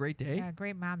 Today is a great day. Yeah,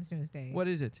 great Mom's News Day. What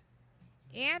is it?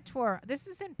 Antwerp. This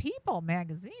is in People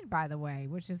magazine, by the way,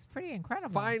 which is pretty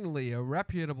incredible. Finally, a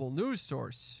reputable news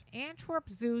source. Antwerp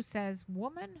Zoo says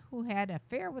woman who had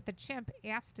affair with a chimp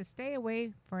asked to stay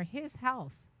away for his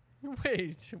health.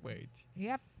 Wait.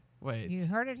 Yep, Wait. you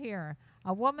heard it here.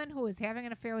 A woman who is having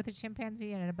an affair with a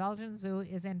chimpanzee in a Belgian zoo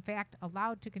is in fact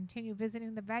allowed to continue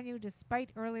visiting the venue despite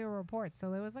earlier reports. So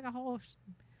there was like a whole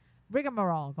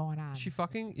rigmarole going on. Is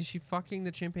she fucking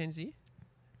the chimpanzee?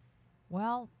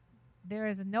 Well, there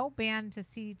is no ban to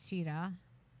see cheetah.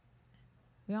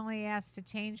 We only asked to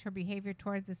change her behavior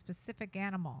towards a specific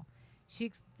animal.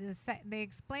 They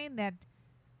explained that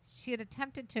she had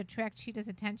attempted to attract cheetah's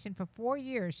attention for 4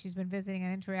 years. She's been visiting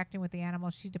and interacting with the animal.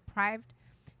 She deprived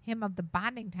him of the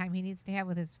bonding time he needs to have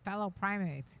with his fellow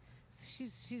primates.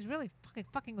 She's really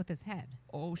fucking with his head.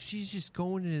 Oh, she's just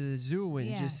going to the zoo and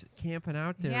just Yes. camping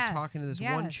out there Yes, talking to this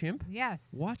one chimp? Yes.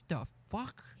 What the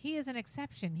fuck? He is an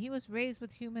exception. He was raised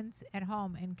with humans at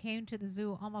home and came to the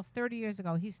zoo almost 30 years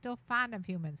ago. He's still fond of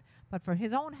humans, but for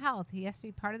his own health, he has to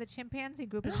be part of the chimpanzee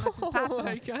group as much as possible. Oh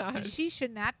my And gosh. she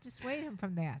should not dissuade him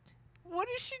from that. What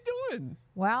is she doing?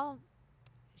 Well,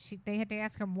 they had to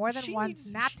ask her more than She once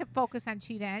needs- not to focus on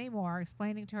Cheetah anymore,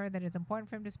 explaining to her that it's important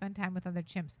for him to spend time with other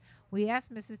chimps. We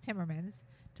asked Mrs. Timmermans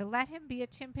to let him be a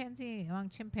chimpanzee among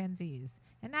chimpanzees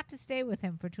and not to stay with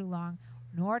him for too long,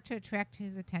 nor to attract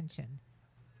his attention.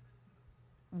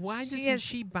 Why She doesn't is-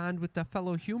 she bond with the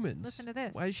fellow humans? Listen to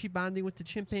this. Why is she bonding with the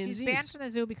chimpanzees? She's banned from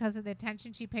the zoo because of the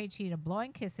attention she paid Cheetah,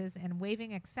 blowing kisses and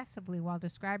waving excessively while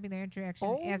describing their interaction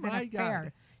Oh as an my affair.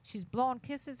 God. She's blowing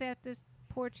kisses at this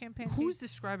poor chimpanzee. Who's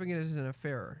describing it as an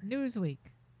affair? Newsweek.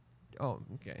 Oh,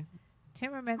 okay.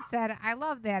 Timmerman said, I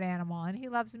love that animal, and he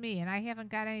loves me, and I haven't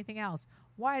got anything else.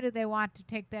 Why do they want to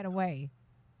take that away?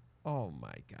 Oh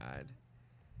my God.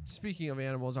 Speaking of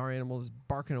animals, our animal is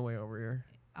barking away over here.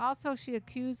 Also, she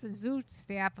accused the zoo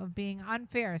staff of being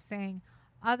unfair, saying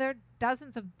other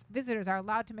dozens of visitors are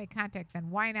allowed to make contact, then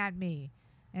why not me?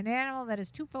 An animal that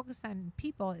is too focused on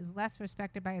people is less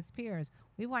respected by its peers.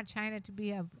 We want China to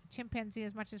be a chimpanzee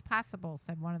as much as possible,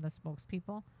 said one of the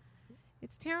spokespeople.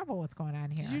 It's terrible what's going on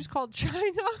here. Did you just call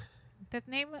China? That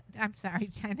name, I'm sorry,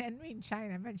 China. I didn't mean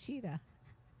China. I meant cheetah.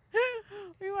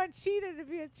 We want cheetah to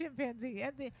be a chimpanzee.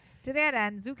 And to that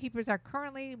end, zookeepers are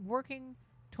currently working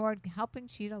toward helping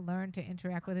cheetah learn to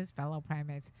interact with his fellow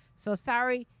primates. So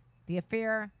sorry, the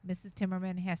affair, Mrs.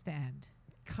 Timmerman, has to end.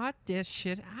 Cut this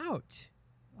shit out.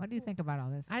 What do you think about all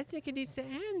this? I think it needs to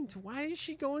end. Why is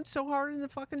she going so hard in the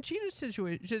fucking cheetah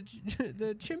situation?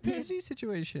 The chimpanzee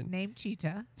situation. Name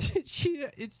cheetah.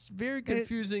 Cheetah. It's very But it-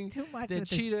 confusing. Too much. that with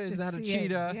the cheetah s- is the not a CA.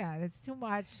 cheetah. Yeah, it's too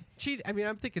much. Cheetah. I mean,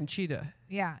 I'm thinking cheetah.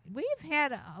 Yeah, we've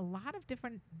had a lot of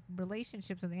different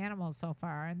relationships with animals so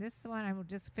far, and this one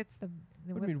just fits the. What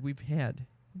do with- you mean we've had?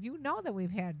 You know that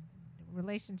we've had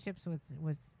relationships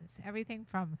with everything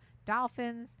from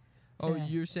dolphins. Oh, to-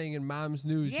 you're saying in Mom's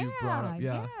News you brought up.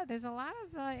 Yeah. There's a lot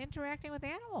of interacting with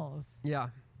animals. Yeah.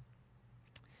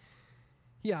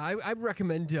 Yeah, I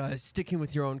recommend sticking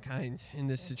with your own kind in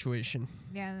this situation.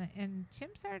 Yeah, and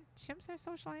chimps are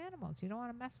social animals. You don't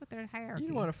want to mess with their hierarchy. You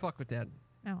don't want to fuck with that.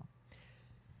 No.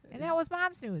 And that was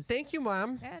Mom's news. Thank you,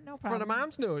 Mom, Yeah, no for problem. the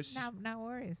Mom's news. No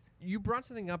worries. You brought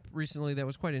something up recently that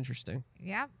was quite interesting.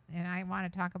 Yep, and I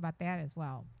want to talk about that as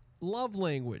well. Love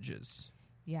languages.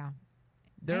 Yeah.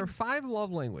 There are And- 5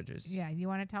 love languages. Yeah, you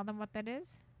want to tell them what that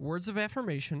is? Words of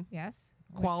affirmation. Yes.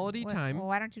 Quality time. Well,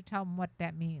 why don't you tell them what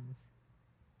that means?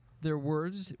 They're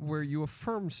words where you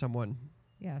affirm someone.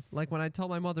 Yes. Like when I tell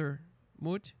my mother,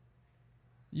 Moot,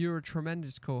 you're a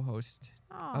tremendous co-host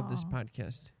of this Aw,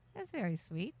 podcast. That's very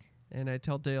sweet. And I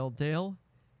tell Dale,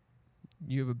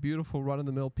 you have a beautiful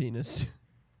run-of-the-mill penis.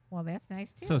 Well, that's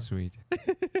nice too. So sweet.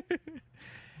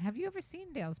 Have you ever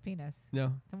seen Dale's penis?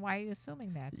 No. Then why are you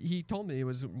assuming that? He told me it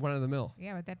was run-of-the-mill.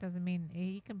 Yeah, but that doesn't mean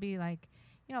he can be like,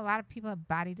 a lot of people have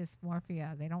body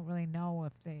dysmorphia. They don't really know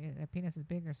if their penis is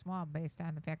big or small based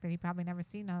on the fact that he probably never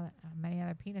seen many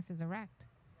other penises erect.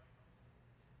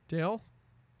 Dale,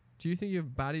 do you think you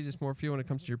have body dysmorphia when it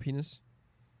comes to your penis?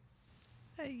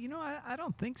 Hey, I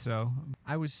don't think so.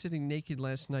 I was sitting naked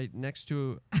last night next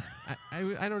to.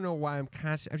 I don't know why I'm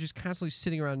just constantly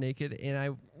sitting around naked, and I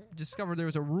discovered there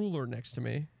was a ruler next to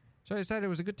me. So I decided it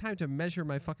was a good time to measure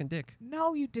my fucking dick.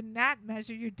 No, you did not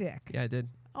measure your dick. Yeah, I did.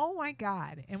 Oh my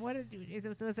God! And what did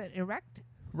was it erect?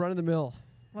 Run of the mill.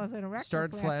 Was it erect? or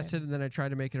Started flaccid, and then I tried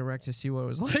to make it erect to see what it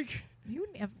was like. You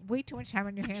have way too much time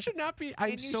on your I hands. should not be.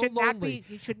 I'm and you so should lonely. not be.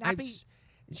 You should not I'm be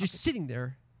just sitting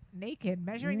there, naked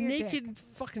measuring your naked, dick.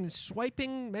 fucking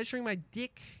swiping, measuring my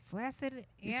dick. Flaccid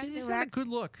It's, and it's not a erect. good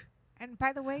look. And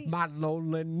by the way, My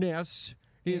loneliness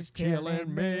is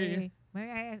killing me.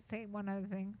 May I say one other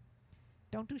thing?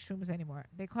 Don't do shrooms anymore.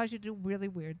 They cause you to do really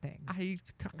weird things. I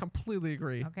completely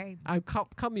agree. Okay.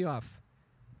 Cut me off.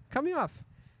 Cut me off.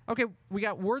 Okay, we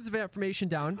got words of affirmation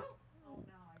down.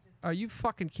 Are you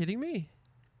fucking kidding me?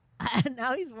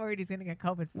 Now he's worried he's gonna get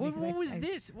COVID. What was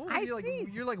this? What was I you like?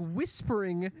 sneezed. You're like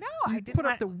whispering. No, You I didn't put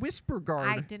up want- the whisper guard.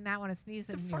 I did not want to sneeze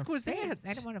The in fuck your was face. that?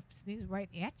 I didn't want to sneeze right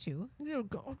at you.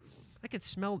 I could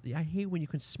smell. I hate when you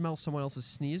can smell someone else's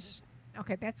sneeze.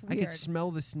 Okay, that's I weird. can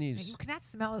smell the sneeze. You cannot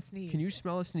smell a sneeze. Can you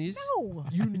smell a sneeze? No.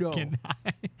 You know. Can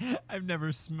I? I've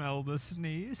never smelled a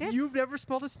sneeze. That's- You've never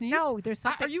smelled a sneeze? No, there's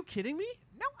something. Are you kidding me?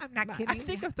 No, I'm not kidding. I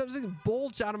think there was a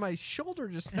bulge out of my shoulder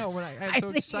just now when I'm I so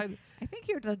think- excited. I think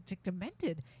you're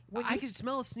demented. When I you, can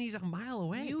smell a sneeze a mile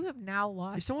away. you have now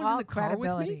lost If someone's in all the car with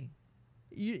me,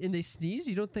 credibility. And they sneeze,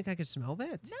 you don't think I can smell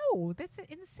that? No, that's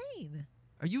insane.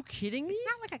 Are you kidding me? It's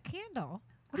not like a candle.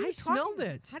 What are I you talking smelled about?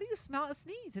 it. How do you smell a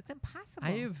sneeze? It's impossible.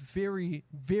 I have very,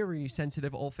 very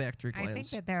sensitive olfactory I think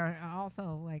glands. that they're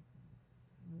also like,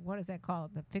 what is that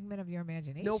called? The figment of your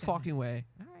imagination. No fucking way.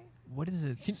 All right. What does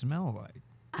it smell like?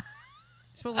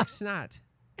 It smells like snot.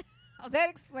 Oh, that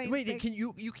explains. Wait, things. can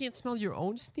you can't smell your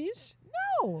own sneeze?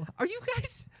 No, Are you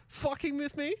guys fucking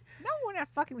with me? no, we're not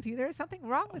fucking with you. There's something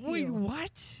wrong with Wait, you.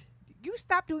 what? You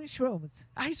stop doing shrooms.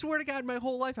 I swear to God, my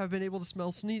whole life I've been able to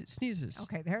smell sneezes.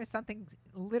 Okay, there is something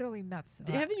literally nuts.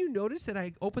 Haven't you noticed that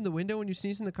I open the window when you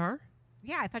sneeze in the car?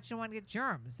 Yeah, I thought you didn't want to get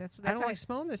germs. That's I don't why- like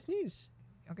smelling the sneeze.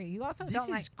 Okay, you also This don't is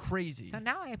like. crazy. So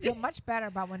now I feel much better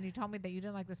about when you told me that you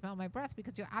didn't like the smell of my breath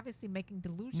because you're obviously making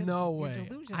delusions. No You're way.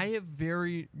 Delusions. I have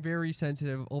very, very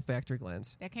sensitive olfactory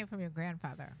glands. That came from your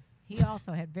grandfather. He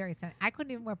also had very. I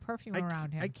couldn't even wear perfume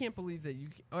around him. I can't believe that you.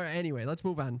 All right, anyway, let's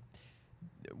move on.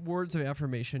 Words of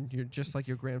affirmation. You're just like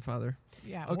your grandfather.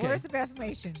 Yeah. Okay. Words of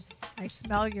affirmation. I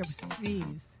smell your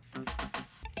sneeze.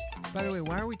 By the way,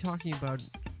 why are we talking about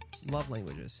love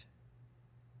languages?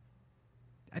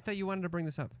 I thought you wanted to bring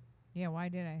this up. Yeah. Why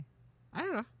did I? I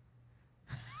don't know.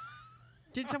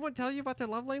 Did someone tell you about their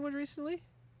love language recently?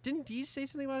 Didn't Deez say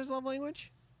something about his love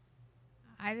language?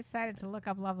 I decided to look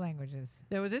up love languages.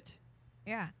 That was it?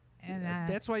 Yeah. And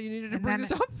That's why you needed to and bring then,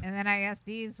 this up? And then I asked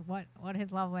Deez what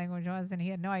his love language was, and he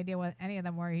had no idea what any of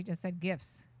them were. He just said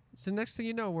gifts. So next thing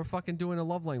you know, we're fucking doing a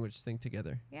love language thing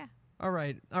together. Yeah. All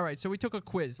right. So we took a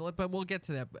quiz, but we'll get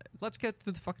to that. But let's get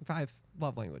to the fucking 5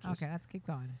 love languages. Okay, let's keep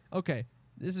going. Okay.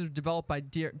 This is developed by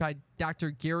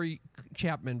Dr. Gary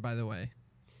Chapman, by the way.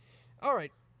 All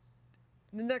right.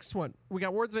 The next one. We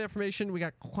got words of affirmation. We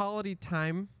got quality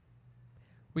time.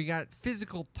 We got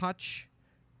physical touch,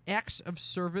 acts of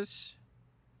service,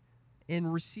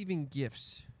 and receiving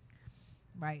gifts.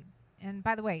 Right. And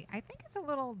by the way, I think it's a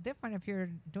little different if you're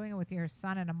doing it with your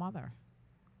son and a mother.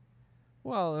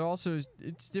 Well, it also is,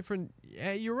 it's different.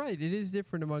 You're right. It is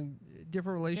different among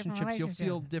different relationships. You'll feel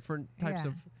relationship. different types Yeah.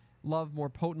 of love more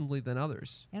potently than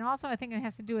others. And also, I think it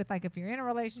has to do with like if you're in a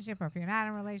relationship or if you're not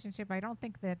in a relationship. I don't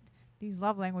think that these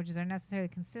love languages are necessarily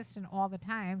consistent all the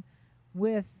time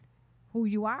with who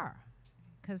you are.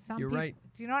 Because some You're people, right.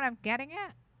 do you know what I'm getting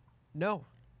at? No.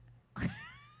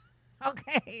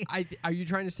 Okay. Are you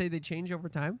trying to say they change over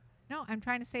time? No, I'm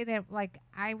trying to say that, like,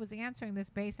 I was answering this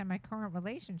based on my current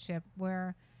relationship,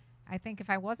 where I think if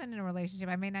I wasn't in a relationship,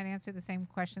 I may not answer the same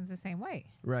questions the same way.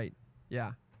 Right.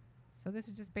 Yeah. So this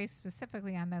is just based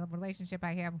specifically on the relationship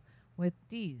I have with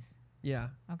Dee's. Yeah.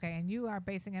 Okay, and you are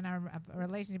basing it on a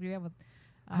relationship you have with.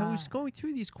 I was going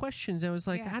through these questions. I was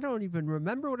like, Yeah. I don't even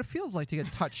remember what it feels like to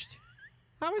get touched.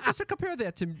 How am I supposed to compare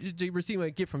that to receiving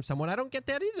a gift from someone? I don't get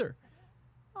that either.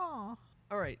 Oh,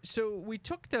 All right. So we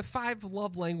took the 5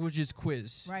 love languages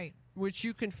quiz, right. which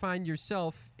you can find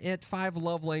yourself at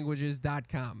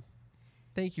 5lovelanguages.com.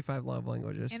 Thank you, 5 Love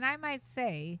Languages. And I might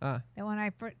say that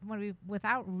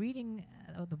without reading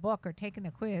the book or taking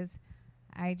the quiz,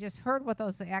 I just heard what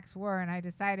those acts were, and I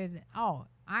decided, oh,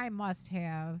 I must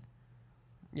have.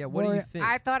 Yeah. What do you think?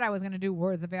 I thought I was going to do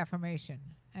words of affirmation.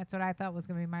 That's what I thought was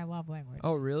going to be my love language.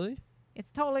 Oh, really? It's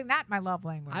totally not my love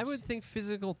language. I would think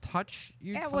physical touch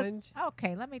you'd It find. was,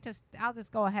 okay, I'll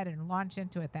just go ahead and launch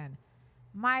into it then.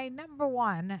 My number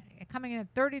one, coming in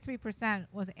at 33%,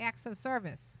 was acts of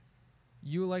service.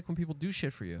 You like when people do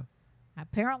shit for you.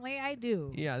 Apparently I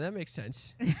do. Yeah, that makes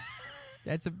sense.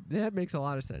 That makes a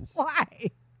lot of sense. Why?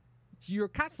 You're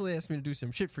constantly asking me to do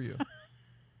some shit for you.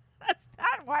 That's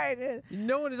not why it is.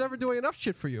 No one is ever doing enough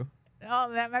shit for you.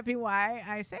 Oh, that might be why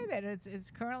I say that.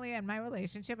 It's currently in my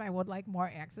relationship. I would like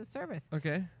more acts of service.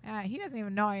 Okay. He doesn't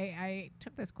even know I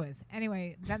took this quiz.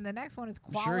 Anyway, then the next one is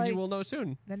I'm quality. sure he will know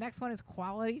soon. The next one is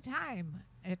quality time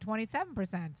at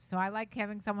 27%. So I like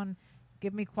having someone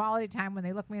give me quality time when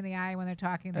they look me in the eye when they're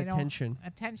talking. They Attention. don't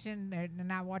attention. They're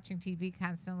not watching TV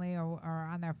constantly or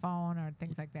on their phone or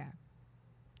things like that.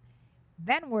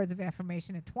 Then words of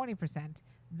affirmation at 20%.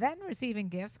 Then receiving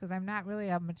gifts, because I'm not really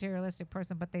a materialistic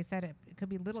person, but they said it could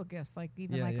be little gifts, like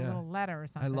even Yeah, like yeah. a little letter or I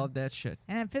something. love that shit.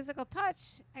 And then physical touch,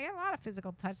 I got a lot of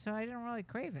physical touch, so I didn't really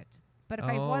crave it. But if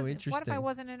Oh, what if I interesting.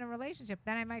 wasn't in a relationship?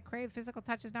 Then I might crave physical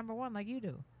touch as number one, like you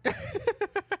do.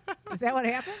 Is that what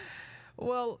happened?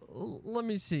 Well, let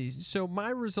me see. So my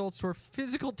results were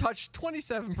physical touch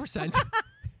 27%.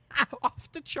 Off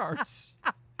the charts.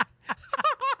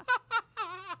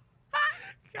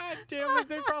 God damn it.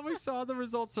 They probably saw the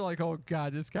results. They're like, oh,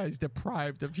 God, this guy's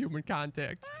deprived of human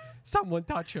contact. Someone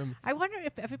touch him. I wonder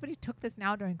if everybody took this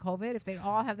now during COVID, if they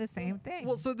all have the same thing.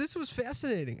 Well, so this was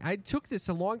fascinating. I took this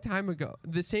a long time ago.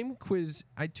 The same quiz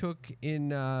I took in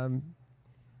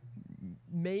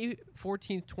May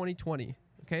 14th, 2020.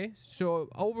 Okay? So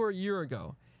over a year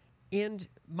ago. And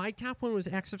my top one was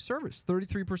acts of service,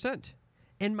 33%.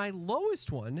 And my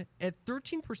lowest one at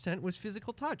 13% was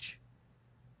physical touch.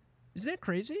 Isn't that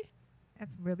crazy?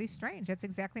 That's really strange. That's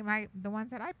exactly the ones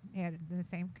that I had in the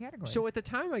same category. So at the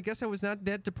time, I guess I was not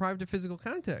that deprived of physical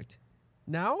contact.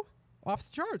 Now, off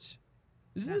the charts.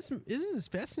 Isn't this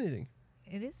fascinating?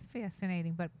 It is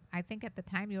fascinating, but I think at the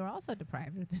time you were also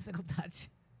deprived of physical touch.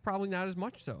 Probably not as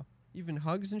much, though. Even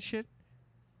hugs and shit.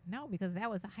 No, because that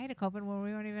was the height of COVID when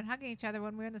we weren't even hugging each other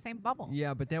when we were in the same bubble.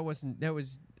 Yeah, but that was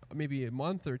maybe a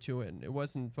month or two in. It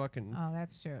wasn't fucking Oh,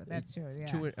 that's true. That's true.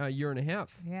 Yeah. a year and a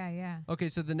half. Yeah, yeah. Okay,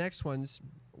 so the next ones,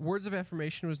 words of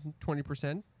affirmation was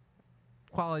 20%.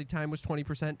 Quality time was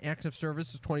 20%. Acts of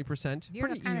service was 20%.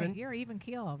 Pretty even. You're even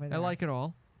keel over I there. like it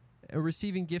all.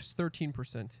 Receiving gifts,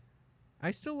 13%.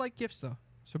 I still like gifts, though.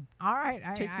 So All right.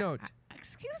 take note.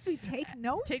 Excuse me. Take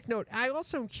note. Take note. I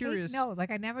also am curious. Take note.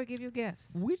 Like I never give you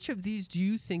gifts. Which of these do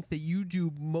you think that you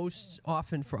do most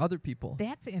often for other people?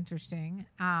 That's interesting.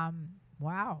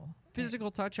 Wow.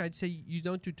 Physical touch, I'd say you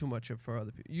don't do too much of for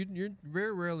other people. You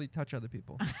very rarely touch other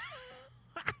people.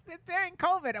 It's during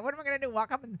COVID. What am I going to do?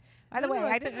 Walk up and. By the No, way, no,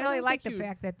 I didn't really don't like the think you-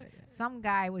 fact that some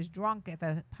guy was drunk at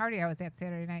the party I was at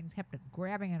Saturday night and kept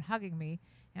grabbing and hugging me,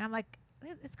 and I'm like,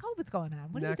 "It's COVID's going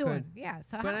on. What are you Not doing?" good. Yeah.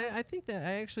 So But how- I think that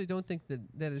I actually don't think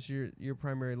that is your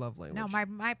primary love language. no,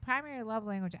 my primary love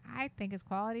language I think is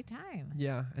quality time,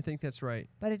 Yeah, I think that's right.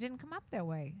 but it didn't come up that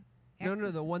way. No,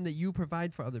 Access- the one that you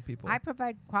provide for other people. I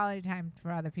provide quality time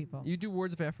for other people. You do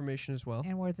words of affirmation as well.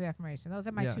 And words of affirmation. Those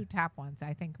are my Yeah. two top ones,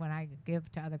 I think, when I give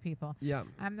to other people. Yeah,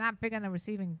 I'm not big on the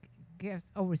receiving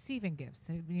gifts. Oh, receiving gifts.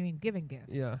 You mean giving gifts?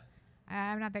 yeah.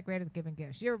 I'm not that great at giving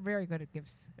gifts. You're very good at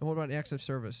gifts. And what about acts of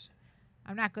service?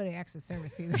 I'm not good at acts of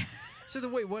service either. So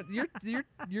what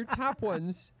your top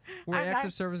ones were I'm acts not-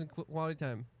 of service and quality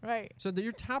time. Right. So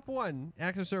your top one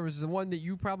acts of service is the one that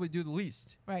you probably do the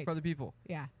least Right. for other people.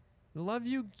 Yeah. The love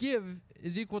you give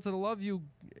is equal to the love you.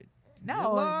 No, the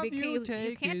love because you you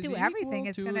take can't is do everything. equal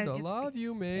It's to gonna. the it's, love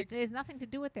you make. It has nothing to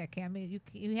do with that, Cam.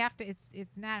 You have to.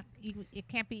 It's not. It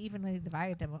can't be evenly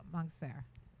divided amongst there.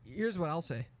 Here's what I'll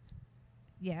say.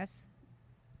 Yes.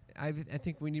 I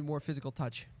think we need more physical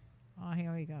touch. Oh,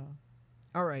 here we go.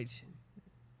 All right.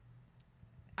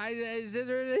 Is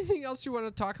there anything else you want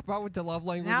to talk about with the love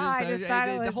languages? No, I just thought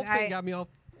it the was- whole thing got me all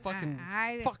fucking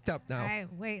fucked up now.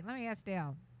 Wait, let me ask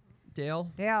Dale.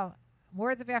 Dale? Dale,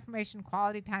 words of affirmation,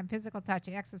 quality time, physical touch,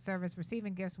 acts of service,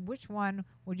 receiving gifts. Which one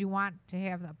would you want to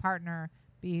have a partner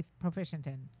be proficient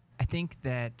in? I think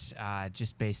that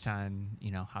just based on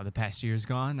how the past year's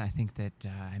gone, I think that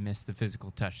I miss the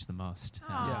physical touch the most.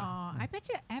 Oh, I bet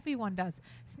you everyone does.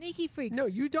 Sneaky freaks. No,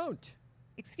 you don't.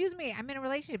 Excuse me, I'm in a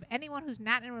relationship. Anyone who's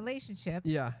not in a relationship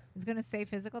Yeah. is going to say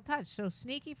physical touch. So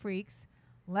sneaky freaks,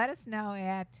 let us know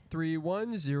at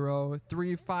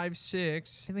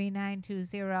 310-356.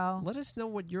 3920. Let us know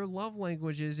what your love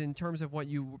language is in terms of what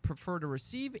you prefer to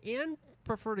receive and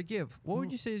prefer to give. What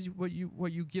would you say is what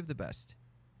you give the best?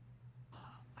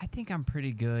 I think I'm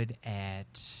pretty good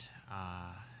at.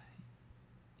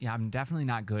 I'm definitely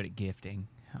not good at gifting.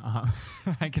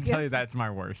 I can tell you Gifts? that's my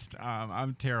worst.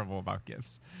 I'm terrible about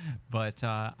gifts, but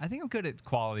I think I'm good at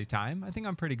quality time. I think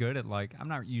I'm pretty good at I'm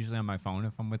not usually on my phone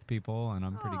if I'm with people, and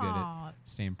I'm pretty good at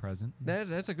staying present.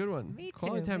 That's a good one. Me too.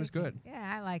 Quality time me is too. good.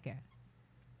 Yeah, I like it.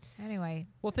 Anyway,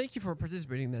 Well, thank you for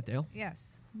participating in that, Dale. yes.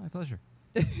 My pleasure.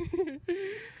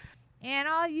 And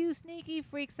all you sneaky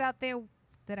freaks out there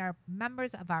that are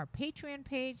members of our Patreon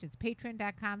page, it's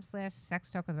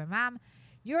patreon.com/sextalkwithmymom.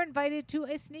 You're invited to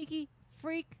a sneaky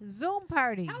freak Zoom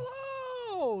party.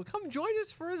 Hello! Come join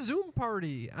us for a Zoom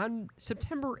party on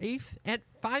September 8th at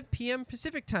 5 p.m.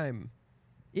 Pacific time.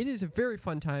 It is a very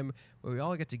fun time where we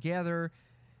all get together.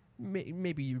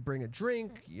 Maybe you bring a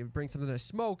drink, you bring something to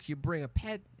smoke, you bring a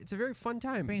pet. It's a very fun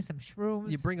time. Bring some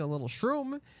shrooms. You bring a little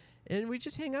shroom, and we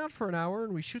just hang out for an hour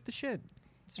and we shoot the shit.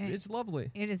 And It's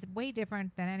lovely. It is way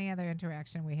different than any other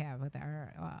interaction we have with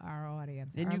our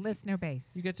audience, And our you- listener base.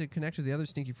 You get to connect with the other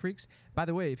sneaky freaks. By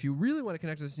the way, if you really want to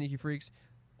connect with the sneaky freaks,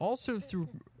 also through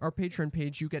our Patreon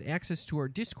page, you get access to our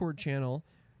Discord channel,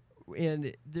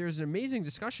 and there's an amazing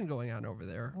discussion going on over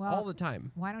there Well- all the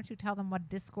time. Why don't you tell them what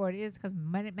Discord is? Because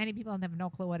many people have no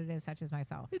clue what it is, such as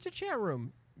myself. It's a chat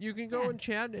room. You can go Yeah. and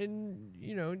chat, and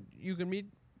you can meet.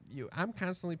 I'm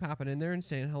constantly popping in there and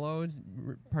saying hello,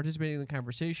 and participating in the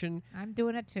conversation. I'm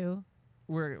doing it too.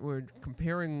 We're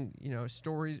comparing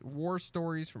war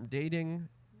stories from dating.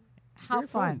 It's How very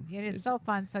fun. It is It's- so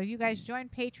fun. So you guys join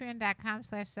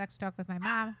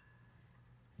patreon.com/sextalkwithmymom.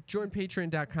 Join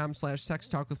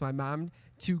patreon.com/sextalkwithmymom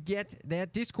to get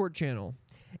that Discord channel.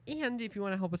 And if you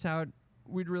want to help us out,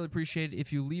 we'd really appreciate it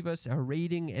if you leave us a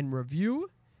rating and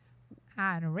review.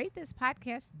 On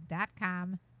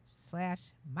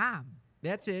ratethispodcast.com/mom.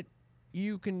 That's it.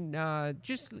 You can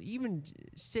just even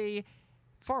say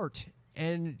fart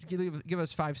and give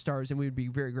us 5 stars, and we would be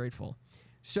very grateful.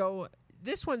 So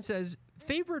this one says,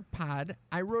 favorite pod.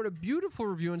 I wrote a beautiful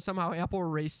review, and somehow Apple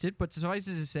erased it, but suffice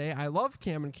it to say, I love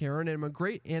Cam and Karen, and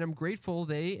I'm grateful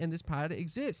they and this pod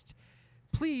exist.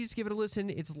 Please give it a listen.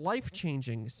 It's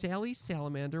life-changing. Sally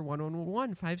Salamander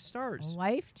 1111, 5 stars.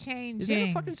 Life changing. Is that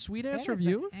a fucking sweet-ass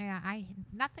review?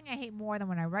 Nothing I hate more than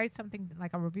when I write something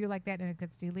like a review like that and it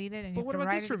gets deleted. And But you what have to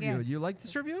about write this it review? again. You like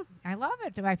this review? I love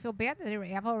it. I feel bad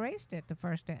that Apple erased it, the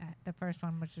first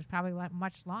one, which was probably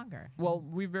much longer. Well,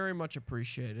 we very much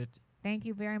appreciate it. Thank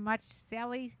you very much,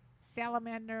 Sally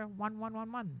Salamander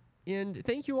 1111. And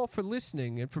thank you all for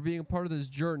listening and for being a part of this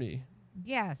journey.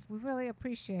 Yes, we really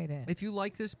appreciate it. If you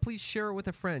like this, please share it with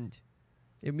a friend.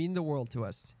 It means the world to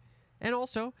us. And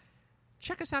also,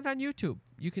 check us out on YouTube.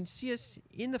 You can see us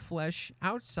in the flesh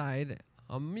outside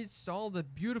amidst all the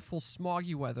beautiful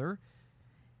smoggy weather.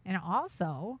 And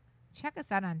also, check us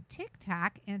out on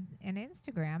TikTok and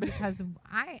Instagram because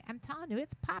I'm telling you,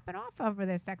 it's popping off over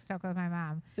there, Sex Talk with My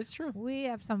Mom. It's true. We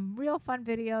have some real fun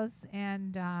videos,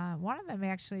 and one of them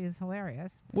actually is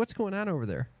hilarious. What's going on over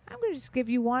there? I'm going to just give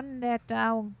you one that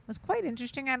was quite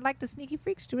interesting. I'd like the sneaky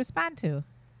freaks to respond to.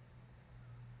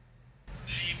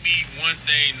 Name me one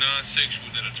thing non-sexual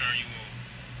that'll turn you on.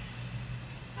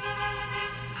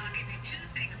 I'll give you 2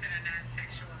 things that are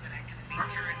non-sexual that I can be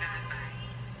turned on by.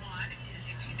 One is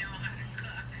if you know how to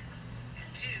cook,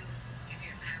 and 2, if you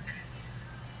have confidence.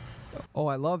 Oh,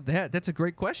 I love that. That's a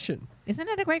great question. Isn't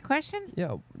it a great question?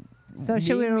 Yeah. So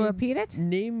should we Name me- repeat it?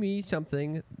 Name me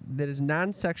something that is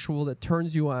non-sexual that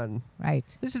turns you on. Right.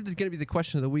 This is going to be the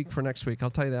question of the week for next week. I'll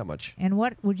tell you that much. And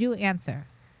what would you answer?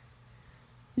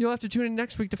 You'll have to tune in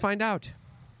next week to find out.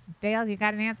 Dale, you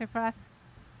got an answer for us?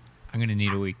 I'm going to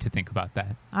need a week to think about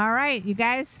that. All right, you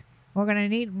guys, we're going to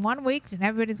need 1 week, and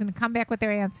everybody's going to come back with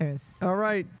their answers. All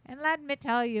right. And let me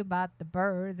tell you about the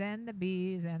birds and the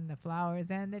bees and the flowers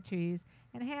and the trees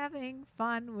and having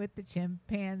fun with the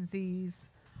chimpanzees.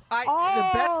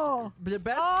 The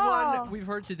best one we've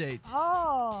heard to date.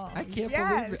 Oh. I can't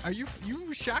yes. believe it.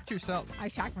 You shocked yourself. I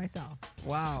shocked myself.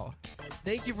 Wow.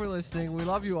 Thank you for listening. We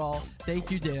love you all. Thank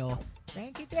you, Dale.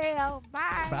 Thank you, Dale.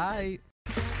 Bye. Bye.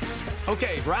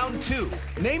 Okay, round 2.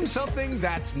 Name something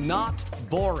that's not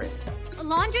boring. A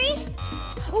laundry?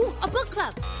 Ooh, a book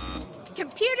club.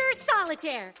 Computer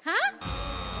solitaire, huh?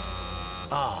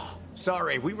 Ah,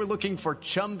 sorry, we were looking for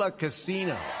Chumba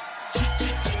Casino.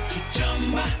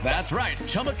 That's right,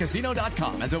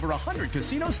 ChumbaCasino.com has over 100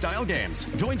 casino-style games.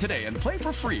 Join today and play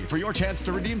for free for your chance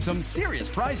to redeem some serious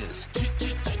prizes.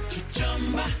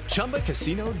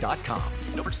 ChumbaCasino.com.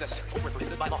 No purchase necessary. Void where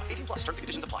prohibited by law. 18+ terms and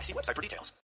conditions apply. See website for details.